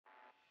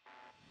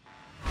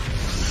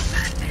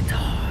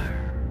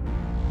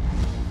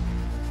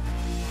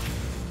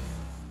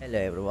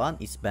Hello everyone,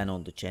 it's Ben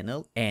on the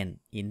channel, and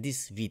in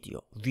this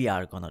video we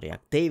are gonna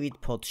react Dawid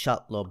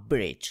Podsiadło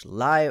Bridge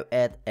live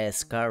at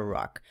Esker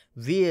Rock.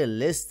 We're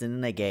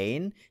listening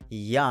again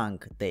young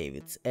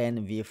Dawid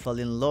and we fall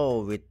in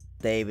love with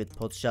Dawid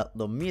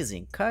Podsiadło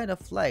music, kind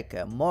of like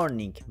a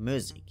morning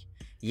music.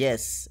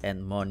 Yes,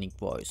 and morning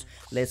voice.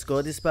 Let's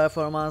go this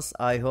performance.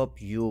 I hope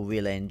you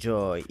will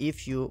enjoy.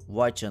 If you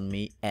watching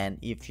me and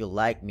if you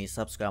like me,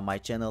 subscribe my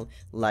channel,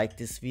 like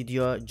this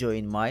video,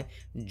 join my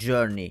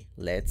journey.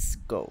 Let's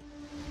go.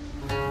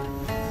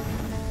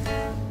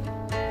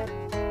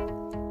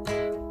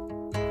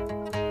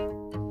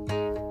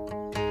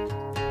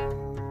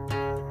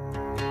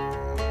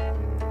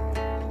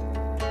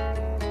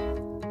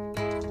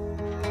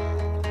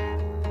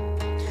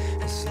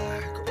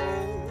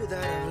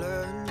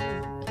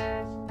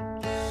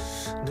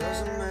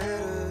 Doesn't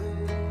matter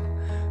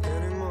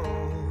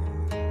anymore.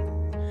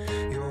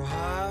 Your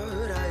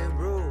heart I have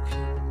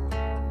broken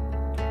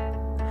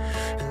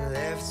and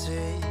left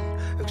it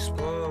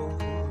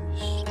exposed.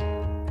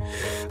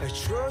 I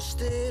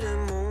trusted in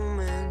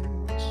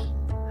moments,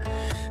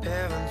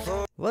 haven't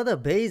thought. What a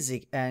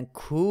basic and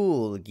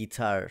cool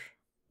guitar.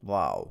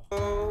 Wow.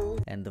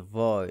 And the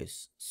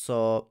voice.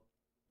 So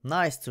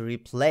nice to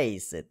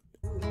replace it.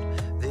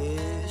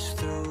 This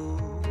through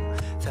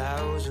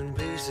 1,000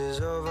 pieces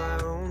of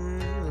our own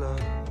love.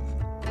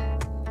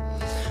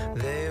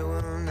 They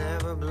will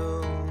never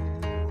bloom.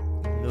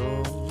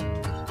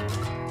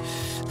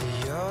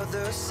 The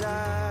other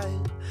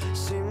side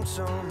seemed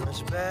so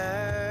much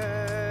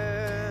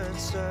better.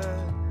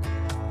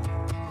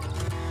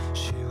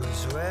 She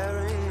was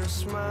wearing a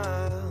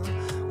smile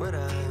when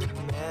I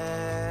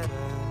met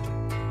her.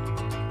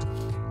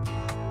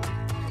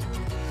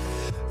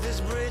 This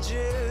bridge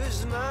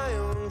is my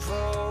own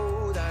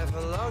fault. I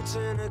felt locked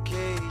in a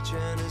cage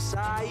and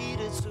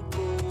decided to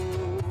go.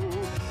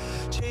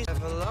 I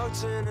felt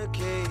locked in a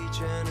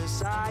cage and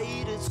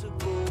decided to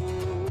go.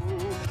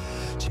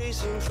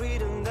 Chasing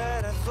freedom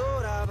that I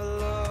thought I've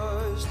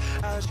lost.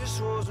 I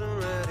just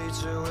wasn't ready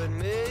to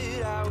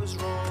admit I was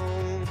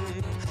wrong.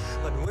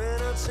 But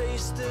when I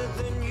tasted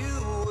the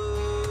new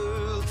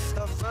world,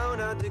 I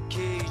found out the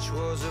cage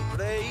was a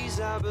place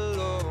I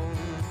belong.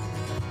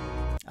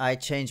 I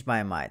changed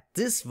my mind.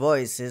 This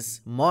voice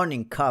is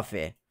morning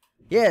coffee.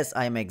 Yes,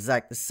 I'm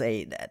exactly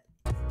saying that.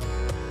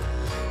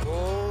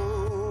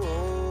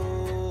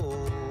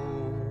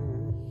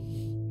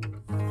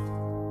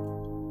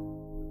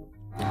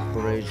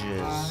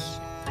 Bridges.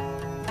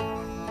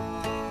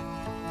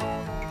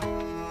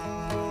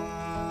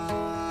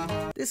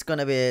 This is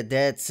gonna be a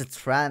Dead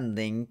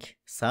Stranding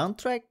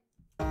soundtrack.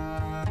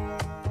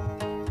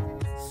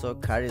 So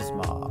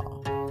charisma.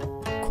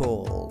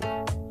 Cool.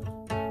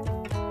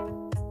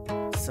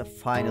 It's a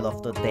final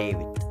of the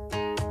Dawid.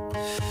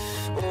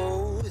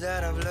 Oh,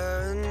 that I've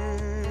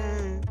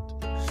learned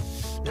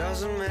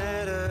doesn't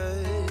matter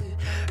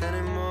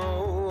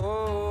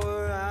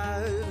anymore.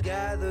 I've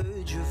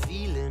gathered your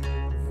feeling.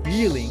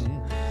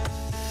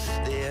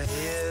 They're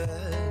here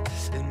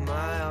in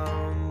my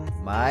arms.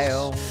 My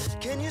own.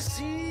 Can you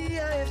see I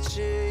have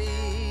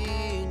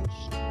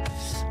changed?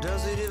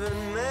 Does it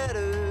even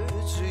matter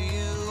to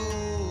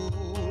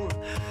you?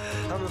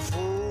 I'm a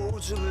fool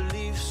to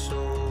believe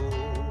so,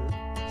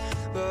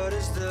 but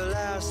it's the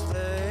last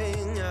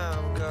thing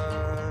I've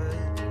got.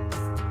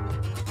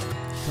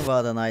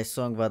 What a nice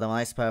song, what a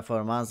nice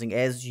performance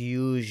as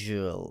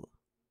usual.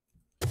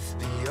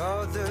 The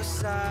other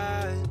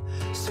side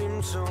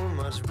seemed so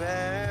much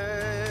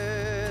better.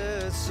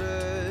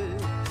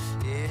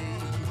 Yeah,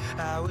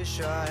 I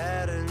wish I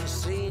hadn't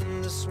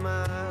seen the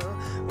smile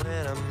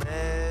when I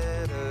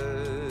met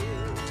her.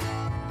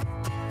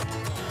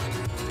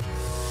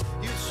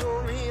 You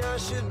told me I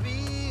should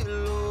be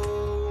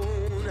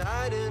alone,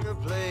 hide in a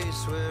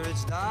place where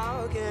it's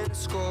dark and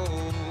it's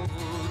cold.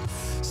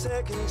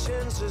 Second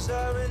chances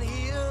aren't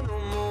here no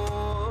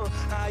more.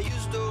 I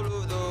used all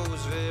of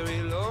those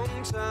very long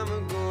time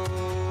ago.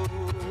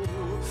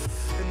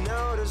 And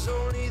now there's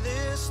only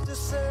this to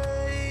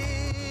say: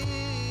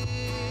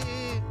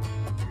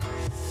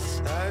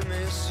 I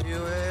miss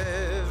you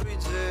every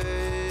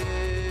day.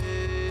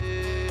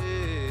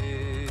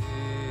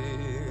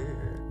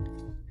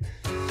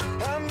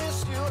 I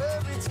miss you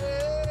every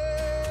day.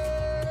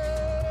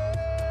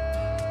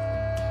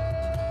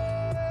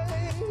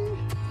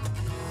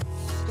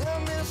 I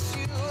miss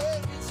you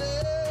every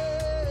day.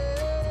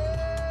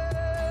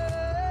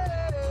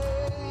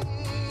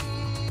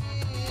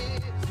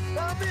 I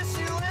miss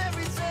you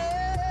every day.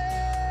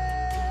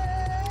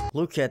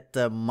 Look at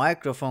the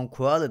microphone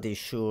quality,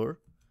 sure.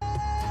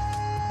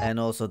 And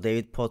also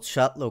Dawid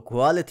Podsiadło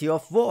quality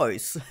of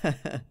voice.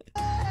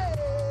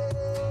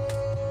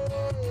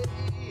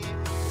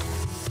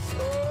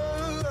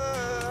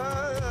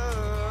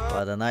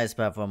 What a nice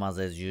performance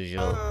as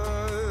usual.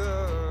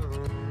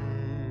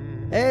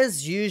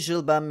 As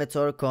usual, Ben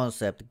Meteor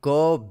concept.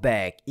 Go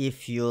back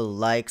if you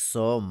like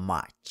so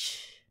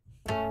much.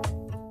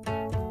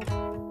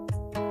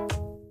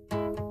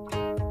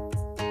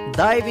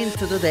 Dive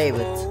into the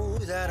Dawid. Oh,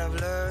 that I've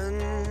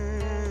learned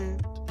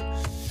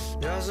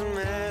doesn't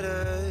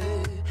matter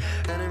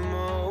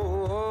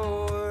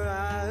anymore.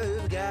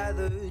 I've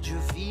gathered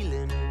your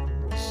feelings.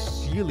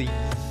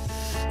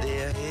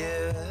 They're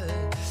here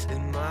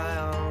in my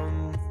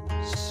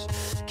arms.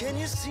 Can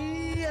you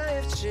see I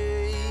have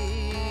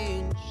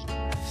changed?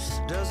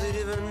 Does it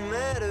even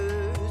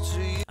matter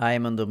to you? I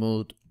am in the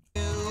mood.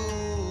 I'm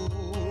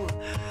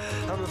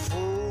a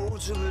fool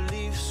to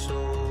believe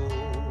so,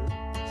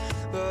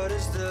 but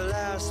it's the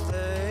last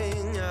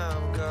thing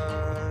I've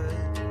got.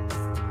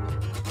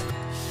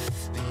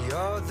 The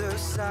other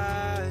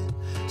side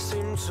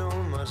seems so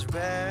much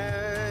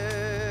better.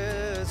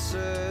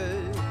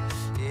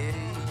 Yeah,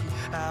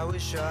 I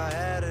wish I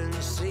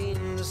hadn't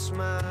seen the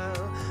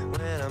smile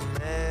when I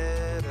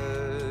met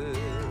her.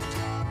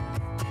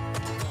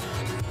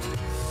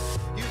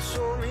 You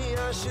told me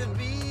I should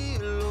be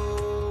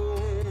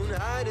alone,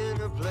 hide in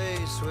a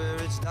place where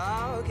it's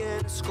dark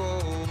and it's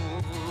cold.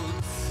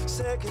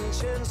 Second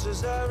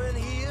chances aren't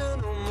here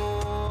no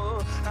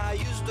more. I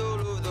used all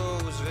of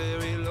those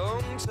very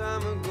long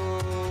time ago,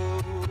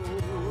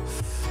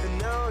 and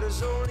now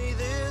there's only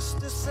this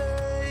to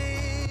say: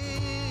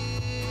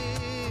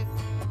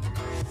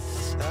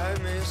 I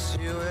miss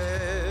you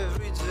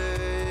every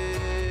day.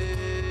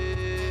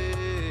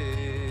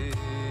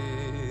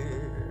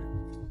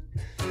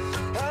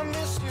 I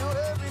miss you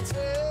every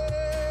day.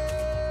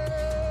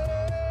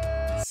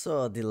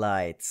 So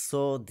delight,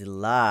 so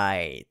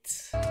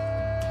delight.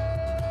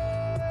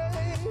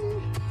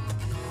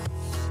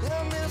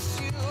 I miss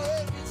you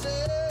every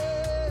day.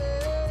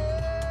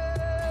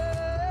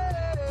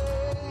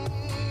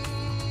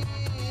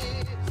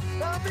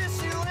 I miss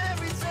you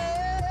every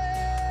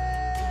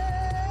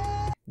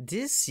day.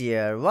 This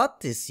year, what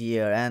this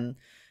year, and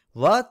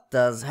what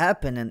does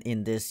happen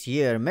in this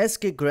year?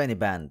 Meski Granny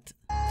Band.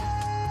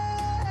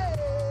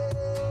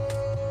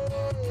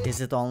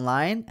 Is it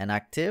online and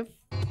active?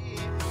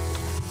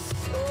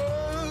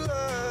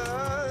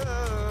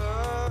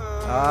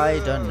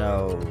 I don't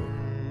know.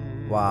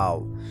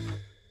 Wow.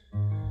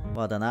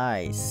 What a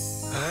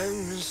nice. I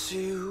miss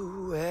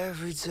you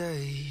every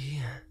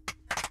day.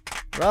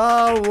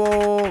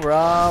 Bravo,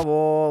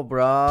 bravo,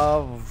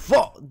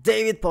 bravo.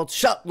 Dawid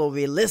Podsiadło,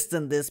 we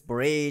listened this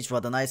bridge.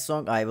 What a nice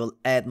song. I will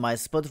add my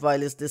Spotify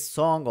list this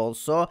song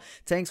also.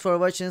 Thanks for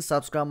watching.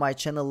 Subscribe my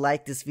channel,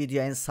 like this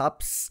video and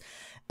subs.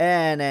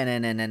 And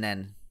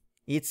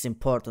it's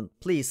important.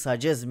 Please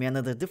suggest me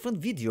another different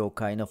video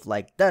kind of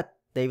like that.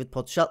 Dawid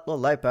Podsiadło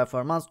live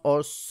performance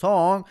or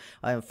song.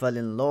 I fell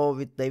in love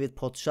with Dawid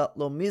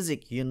Podsiadło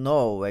music. You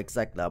know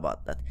exactly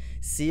about that.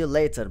 See you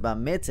later. But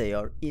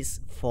meteor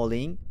is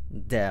falling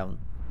down.